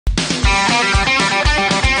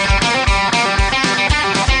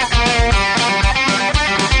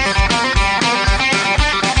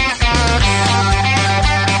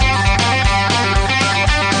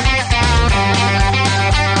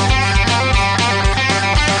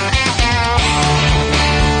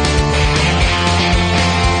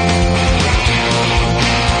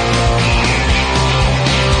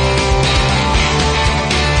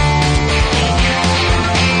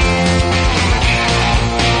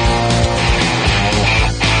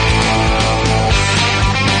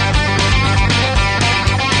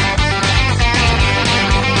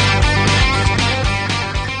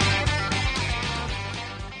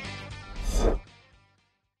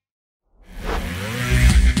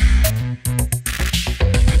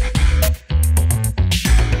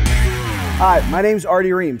Hi, my name is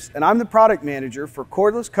Artie Reams, and I'm the product manager for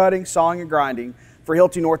cordless cutting, sawing, and grinding for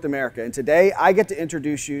Hilti North America. And today I get to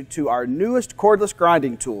introduce you to our newest cordless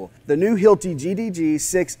grinding tool, the new Hilti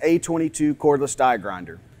GDG6A22 cordless die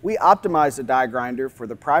grinder. We optimize the die grinder for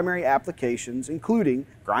the primary applications, including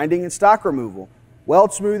grinding and stock removal,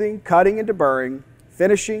 weld smoothing, cutting and deburring,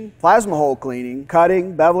 finishing, plasma hole cleaning,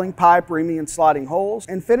 cutting, beveling pipe, reaming and slotting holes,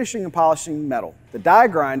 and finishing and polishing metal. The die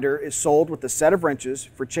grinder is sold with a set of wrenches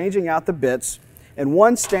for changing out the bits and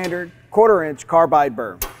one standard 1/4 inch carbide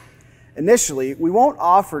burr. Initially, we won't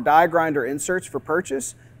offer die grinder inserts for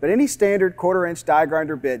purchase, but any standard 1/4 inch die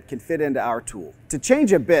grinder bit can fit into our tool. To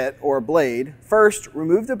change a bit or a blade, first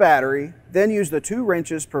remove the battery, then use the 2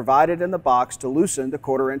 wrenches provided in the box to loosen the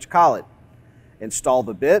 1/4 inch collet. Install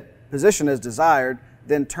the bit, position as desired,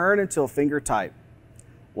 then turn until finger tight.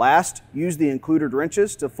 Last, use the included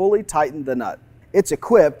wrenches to fully tighten the nut. It's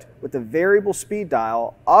equipped with a variable speed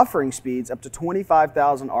dial offering speeds up to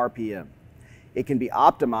 25,000 RPM. It can be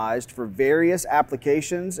optimized for various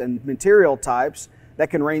applications and material types that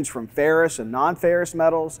can range from ferrous and non-ferrous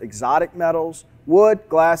metals, exotic metals, wood,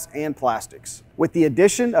 glass, and plastics. With the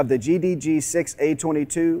addition of the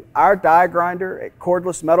GDG6A22, our die grinder,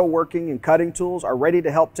 cordless metalworking and cutting tools are ready to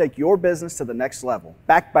help take your business to the next level.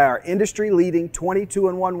 Backed by our industry-leading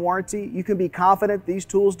 22-in-1 warranty, you can be confident these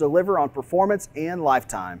tools deliver on performance and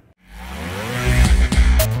lifetime.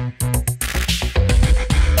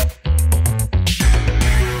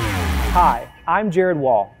 Hi, I'm Jared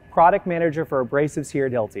Wall, Product Manager for Abrasives here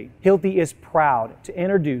at Hilti. Hilti is proud to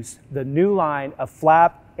introduce the new line of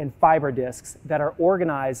flap and fiber discs that are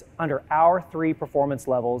organized under our 3 performance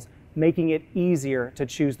levels, making it easier to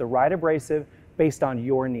choose the right abrasive based on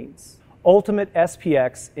your needs. Ultimate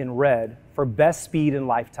SPX in red for best speed and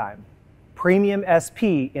lifetime. Premium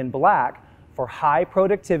SP in black for high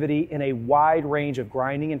productivity in a wide range of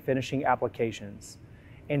grinding and finishing applications.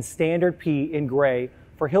 And Standard P in gray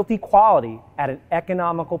for Hilti quality at an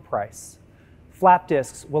economical price. Flap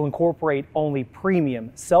discs will incorporate only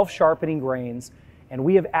premium self-sharpening grains, and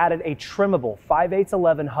we have added a trimmable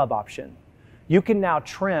 5/8-11 hub option. You can now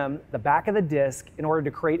trim the back of the disc in order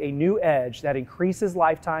to create a new edge that increases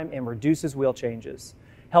lifetime and reduces wheel changes,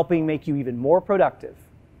 helping make you even more productive.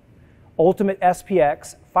 Ultimate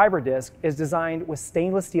SPX fiber disc is designed with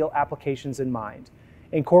stainless steel applications in mind,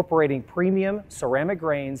 incorporating premium ceramic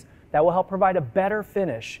grains that will help provide a better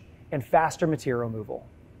finish and faster material removal.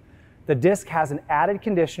 The disc has an added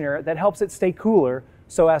conditioner that helps it stay cooler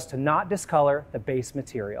so as to not discolor the base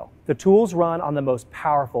material. The tools run on the most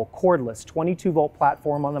powerful cordless 22-volt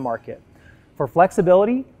platform on the market. For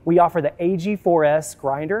flexibility, we offer the AG4S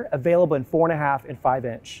grinder available in 4.5 and 5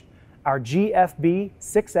 inch. Our GFB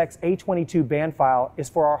 6X-A22 band file is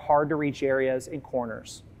for our hard-to-reach areas and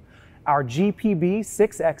corners. Our GPB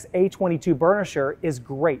 6X-A22 burnisher is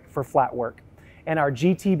great for flat work, and our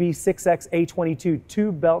GTB 6X-A22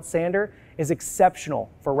 tube belt sander is exceptional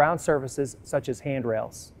for round surfaces such as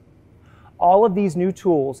handrails. All of these new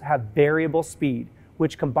tools have variable speed,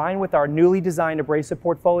 which combined with our newly designed abrasive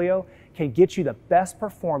portfolio can get you the best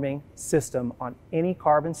performing system on any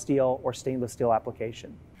carbon steel or stainless steel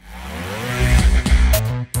application.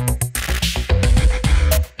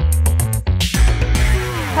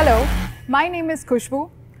 Hello, my name is Khushbu.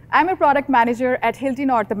 I'm a product manager at Hilti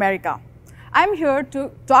North America. I'm here to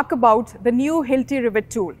talk about the new Hilti rivet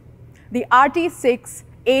tool, the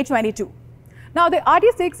RT6A22. Now, the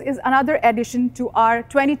RT6 is another addition to our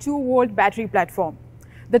 22-volt battery platform.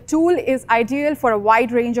 The tool is ideal for a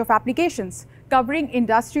wide range of applications, covering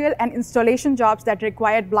industrial and installation jobs that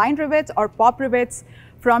require blind rivets or pop rivets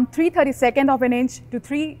from 3/32 of an inch to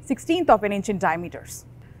 3/16 of an inch in diameters.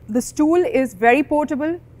 This tool is very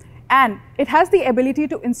portable, and it has the ability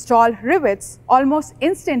to install rivets almost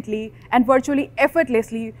instantly and virtually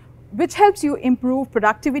effortlessly, which helps you improve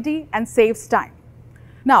productivity and saves time.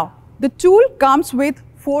 Now, the tool comes with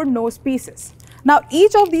 4 nose pieces. Now,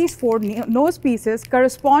 each of these 4 nose pieces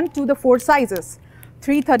correspond to the 4 sizes: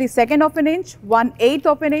 3/32 of an inch, 1/8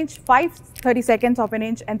 of an inch, 5/32 of an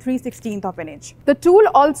inch, and 3/16 of an inch. The tool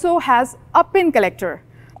also has a pin collector.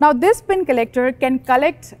 Now, this pin collector can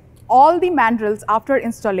collect all the mandrels after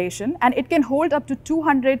installation, and it can hold up to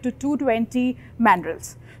 200 to 220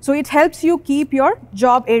 mandrels. So it helps you keep your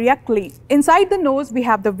job area clean. Inside the nose, we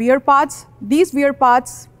have the wear parts. These wear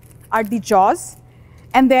parts are the jaws,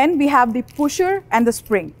 and then we have the pusher and the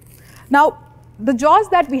spring. Now, the jaws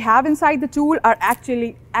that we have inside the tool are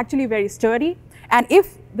actually very sturdy, and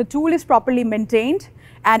if the tool is properly maintained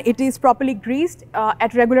and it is properly greased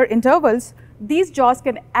at regular intervals, these jaws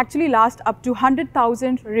can actually last up to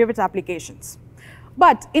 100,000 rivet applications.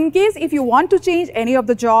 But in case if you want to change any of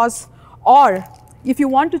the jaws, Or if you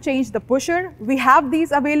want to change the pusher, we have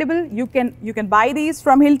these available. You can buy these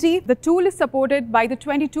from Hilti. The tool is supported by the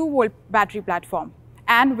 22-volt battery platform.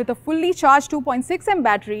 And with a fully charged 2.6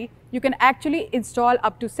 battery, you can actually install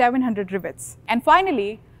up to 700 rivets. And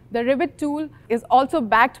finally, the rivet tool is also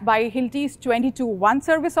backed by Hilti's 22-1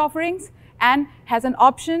 service offerings and has an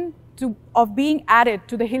option of being added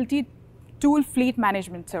to the Hilti tool fleet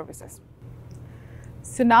management services.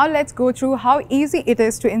 So now let's go through how easy it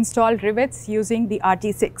is to install rivets using the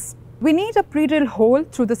RT6. We need a pre-drilled hole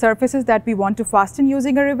through the surfaces that we want to fasten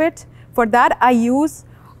using a rivet. For that, I use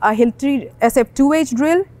a Hilti SF2H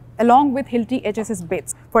drill along with Hilti HSS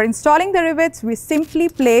bits. For installing the rivets, we simply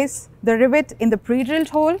place the rivet in the pre-drilled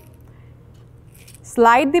hole,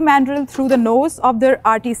 slide the mandrel through the nose of the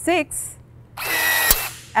RT6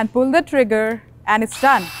 and pull the trigger, and it's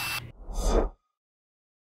done.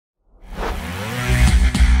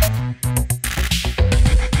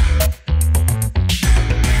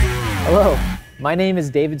 Hello, my name is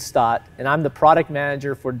David Stott, and I'm the product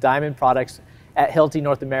manager for Diamond Products at Hilti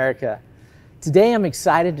North America. Today I'm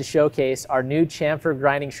excited to showcase our new chamfer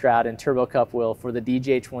grinding shroud and turbo cup wheel for the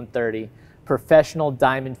DGH130 professional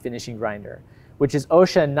diamond finishing grinder, which is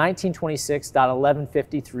OSHA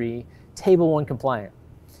 1926.1153 Table 1 compliant.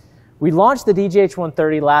 We launched the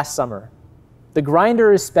DGH130 last summer. The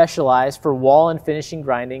grinder is specialized for wall and finishing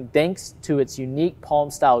grinding thanks to its unique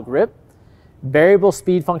palm style grip, variable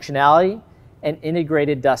speed functionality, and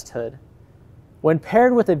integrated dust hood. When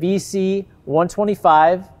paired with a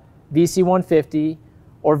VC125, VC150,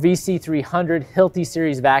 or VC300 Hilti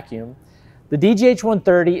series vacuum, the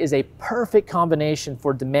DGH130 is a perfect combination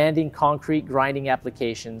for demanding concrete grinding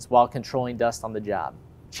applications while controlling dust on the job.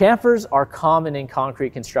 Chamfers are common in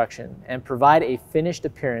concrete construction and provide a finished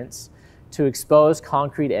appearance to expose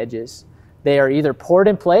concrete edges. They are either poured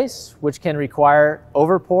in place, which can require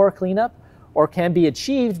overpour cleanup, or can be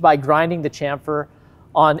achieved by grinding the chamfer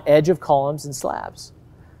on edge of columns and slabs.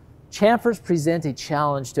 Chamfers present a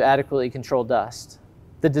challenge to adequately control dust.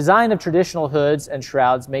 The design of traditional hoods and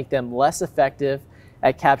shrouds make them less effective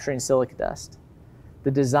at capturing silica dust.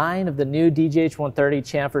 The design of the new DGH130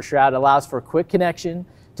 chamfer shroud allows for quick connection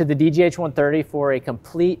to the DGH130 for a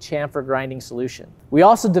complete chamfer grinding solution. We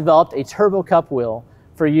also developed a turbo cup wheel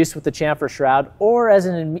for use with the chamfer shroud or as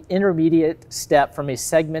an intermediate step from a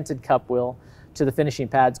segmented cup wheel to the finishing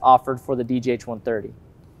pads offered for the DGH130.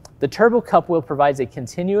 The turbo cup wheel provides a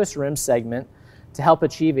continuous rim segment to help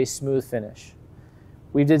achieve a smooth finish.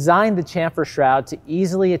 We've designed the chamfer shroud to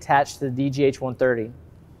easily attach to the DGH130.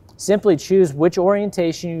 Simply choose which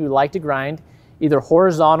orientation you like to grind, either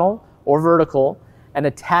horizontal or vertical, and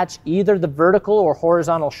attach either the vertical or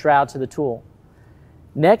horizontal shroud to the tool.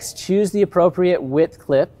 Next, choose the appropriate width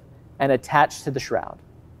clip and attach to the shroud.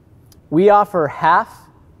 We offer half,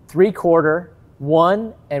 3/4,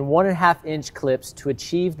 1 and 1.5 inch clips to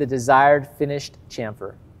achieve the desired finished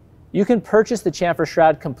chamfer. You can purchase the chamfer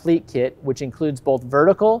shroud complete kit, which includes both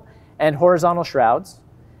vertical and horizontal shrouds,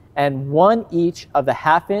 and one each of the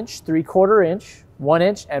 1/2 inch, 3/4 inch, 1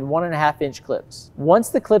 inch, and 1.5 inch clips. Once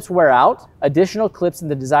the clips wear out, additional clips in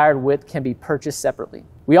the desired width can be purchased separately.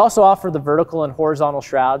 We also offer the vertical and horizontal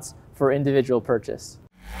shrouds for individual purchase.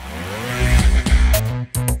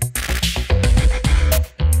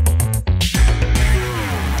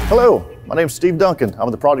 Hello, my name is Steve Duncan.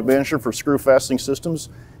 I'm the product manager for Screw Fastening Systems,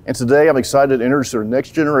 and today I'm excited to introduce our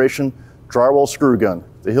next generation drywall screw gun,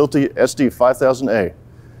 the Hilti SD5000A.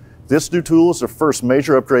 This new tool is the first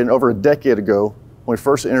major upgrade over a decade ago when we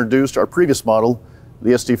first introduced our previous model,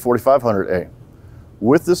 the SD4500A.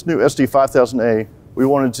 With this new SD5000A, we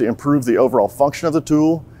wanted to improve the overall function of the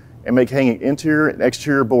tool and make hanging interior and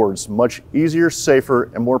exterior boards much easier, safer,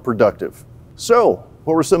 and more productive. So,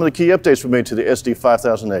 what were some of the key updates we made to the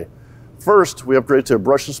SD5000A? First, we upgraded to a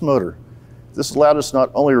brushless motor. This allowed us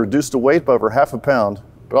not only to reduce the weight by over 1/2 pound,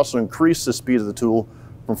 but also increase the speed of the tool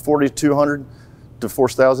from 4,200 to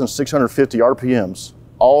 4,650 RPMs,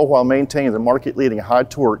 all while maintaining the market-leading high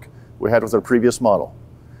torque we had with our previous model.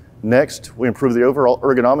 Next, we improved the overall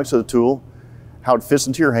ergonomics of the tool, how it fits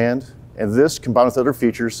into your hand, and this, combined with other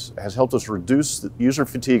features, has helped us reduce the user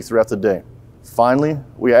fatigue throughout the day. Finally,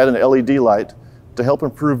 we added an LED light to help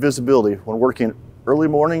improve visibility when working early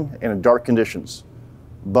morning and in dark conditions.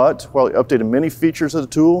 But while we updated many features of the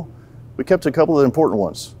tool, we kept a couple of the important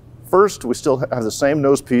ones. First, we still have the same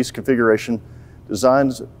nose piece configuration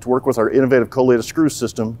designed to work with our innovative collated screw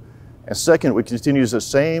system. And second, we continue to use the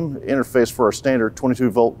same interface for our standard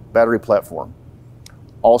 22-volt battery platform.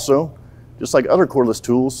 Also, just like other cordless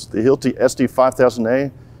tools, the Hilti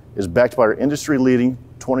SD5000A is backed by our industry-leading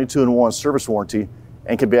 22-in-1 service warranty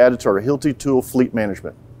and can be added to our Hilti tool fleet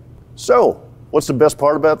management. So, what's the best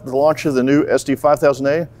part about the launch of the new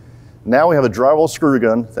SD5000A? Now we have a drywall screw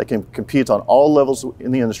gun that can compete on all levels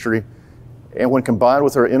in the industry, and when combined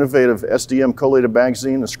with our innovative SDM collated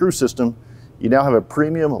magazine and screw system, you now have a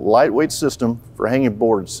premium lightweight system for hanging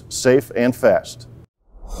boards, safe and fast.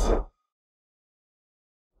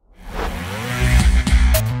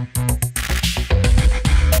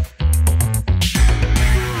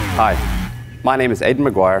 Hi, my name is Aidan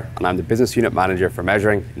McGuire and I'm the Business Unit Manager for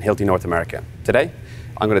Measuring in Hilti North America. Today,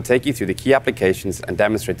 I'm going to take you through the key applications and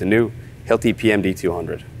demonstrate the new Hilti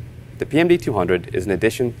PMD200. The PMD200 is an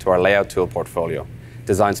addition to our layout tool portfolio,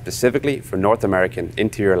 designed specifically for North American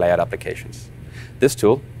interior layout applications. This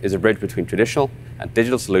tool is a bridge between traditional and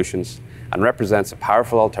digital solutions and represents a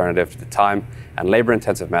powerful alternative to the time and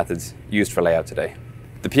labor-intensive methods used for layout today.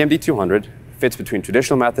 The PMD200 fits between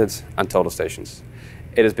traditional methods and total stations.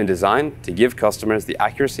 It has been designed to give customers the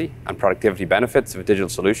accuracy and productivity benefits of a digital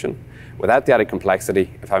solution without the added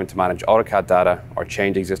complexity of having to manage AutoCAD data or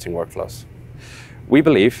change existing workflows. We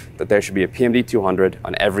believe that there should be a PMD200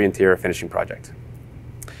 on every interior finishing project.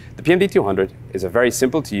 The PMD200 is a very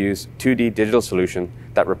simple to use 2D digital solution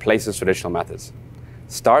that replaces traditional methods.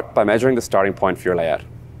 Start by measuring the starting point for your layout.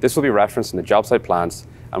 This will be referenced in the job site plans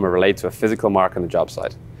and will relate to a physical mark on the job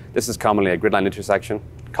site. This is commonly a grid line intersection,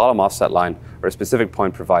 column offset line, or a specific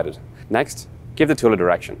point provided. Next, give the tool a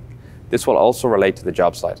direction. This will also relate to the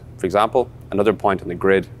job site. For example, another point on the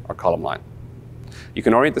grid or column line. You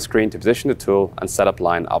can orient the screen to position the tool and set up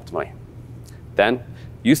line optimally. Then,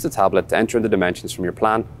 use the tablet to enter in the dimensions from your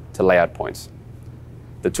plan to layout points.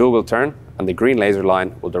 The tool will turn and the green laser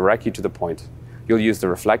line will direct you to the point. You'll use the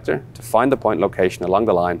reflector to find the point location along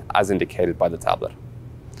the line as indicated by the tablet.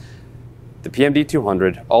 The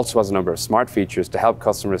PMD200 also has a number of smart features to help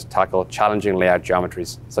customers tackle challenging layout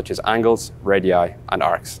geometries, such as angles, radii, and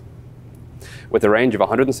arcs. With a range of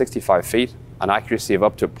 165 feet and accuracy of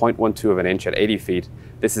up to 0.12 of an inch at 80 feet,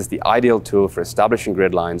 this is the ideal tool for establishing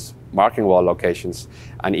grid lines, marking wall locations,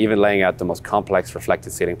 and even laying out the most complex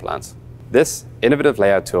reflected ceiling plans. This innovative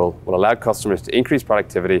layout tool will allow customers to increase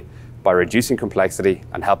productivity by reducing complexity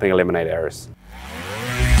and helping eliminate errors.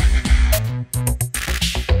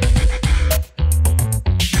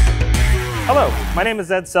 Hello, my name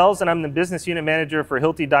is Ed Sells and I'm the Business Unit Manager for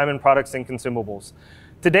Hilti Diamond Products and Consumables.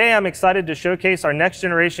 Today I'm excited to showcase our next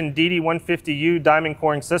generation DD150U diamond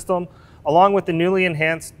coring system along with the newly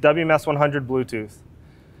enhanced WMS100 Bluetooth.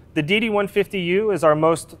 The DD150U is our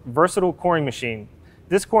most versatile coring machine.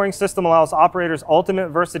 This coring system allows operators ultimate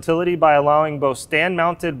versatility by allowing both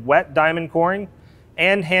stand-mounted wet diamond coring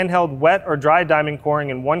and handheld wet or dry diamond coring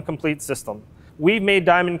in one complete system. We've made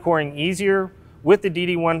diamond coring easier with the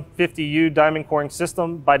DD150U diamond coring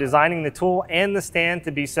system by designing the tool and the stand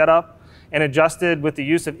to be set up and adjusted with the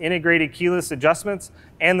use of integrated keyless adjustments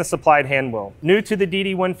and the supplied hand wheel. New to the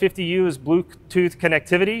DD150U is Bluetooth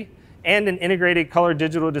connectivity and an integrated color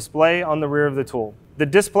digital display on the rear of the tool. The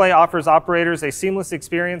display offers operators a seamless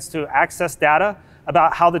experience to access data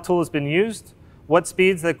about how the tool has been used, what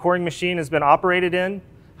speeds the coring machine has been operated in,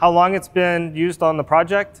 how long it's been used on the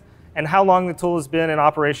project, and how long the tool has been in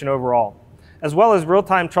operation overall, as well as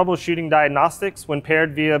real-time troubleshooting diagnostics when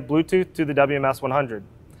paired via Bluetooth to the WMS100.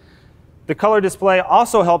 The color display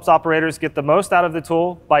also helps operators get the most out of the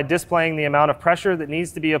tool by displaying the amount of pressure that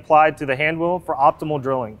needs to be applied to the hand wheel for optimal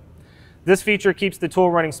drilling. This feature keeps the tool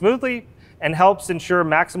running smoothly and helps ensure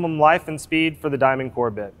maximum life and speed for the diamond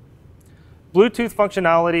core bit. Bluetooth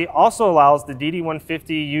functionality also allows the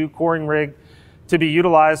DD150U coring rig to be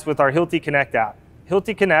utilized with our Hilti Connect app.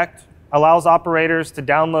 Hilti Connect allows operators to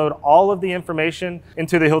download all of the information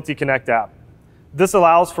into the Hilti Connect app. This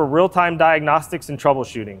allows for real-time diagnostics and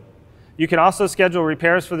troubleshooting. You can also schedule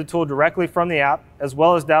repairs for the tool directly from the app, as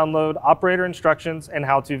well as download operator instructions and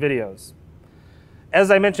how-to videos.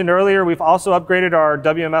 As I mentioned earlier, we've also upgraded our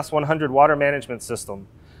WMS100 water management system.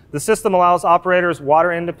 The system allows operators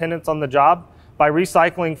water independence on the job by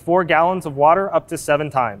recycling 4 gallons of water up to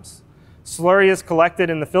 7 times. Slurry is collected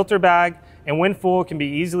in the filter bag, and when full, can be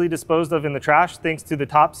easily disposed of in the trash thanks to the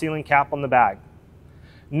top sealing cap on the bag.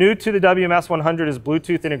 New to the WMS100 is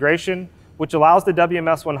Bluetooth integration, which allows the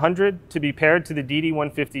WMS100 to be paired to the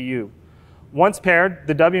DD150U. Once paired,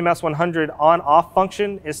 the WMS100 on-off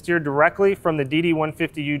function is steered directly from the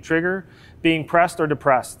DD150U trigger being pressed or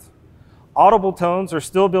depressed. Audible tones are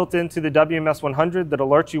still built into the WMS100 that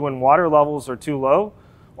alert you when water levels are too low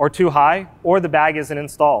or too high, or the bag isn't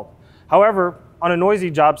installed. However, on a noisy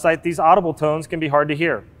job site, these audible tones can be hard to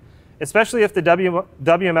hear, especially if the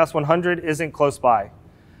WMS100 isn't close by.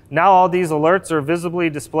 Now all these alerts are visibly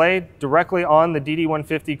displayed directly on the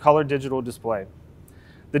DD150 color digital display.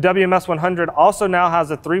 The WMS 100 also now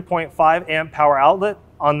has a 3.5 amp power outlet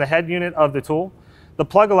on the head unit of the tool. The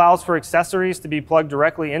plug allows for accessories to be plugged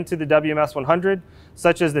directly into the WMS 100,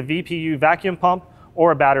 such as the VPU vacuum pump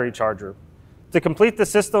or a battery charger. To complete the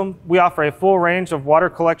system, we offer a full range of water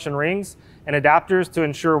collection rings and adapters to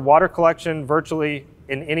ensure water collection virtually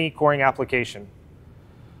in any coring application.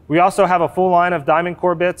 We also have a full line of diamond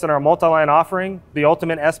core bits in our multi-line offering, the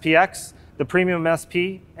Ultimate SPX, the Premium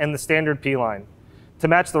SP, and the Standard P line, to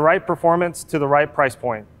match the right performance to the right price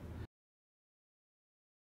point.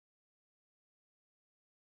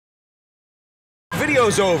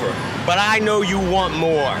 Video's over, but I know you want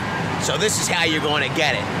more. So this is how you're going to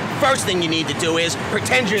get it. First thing you need to do is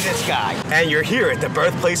pretend you're this guy. And you're here at the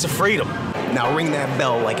birthplace of freedom. Now ring that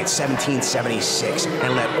bell like it's 1776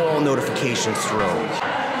 and let all notifications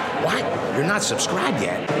through. What? You're not subscribed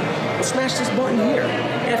yet? Well, smash this button here.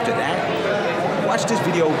 After that, watch this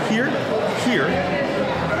video here, here,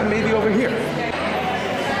 and maybe over here.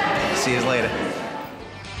 See you later.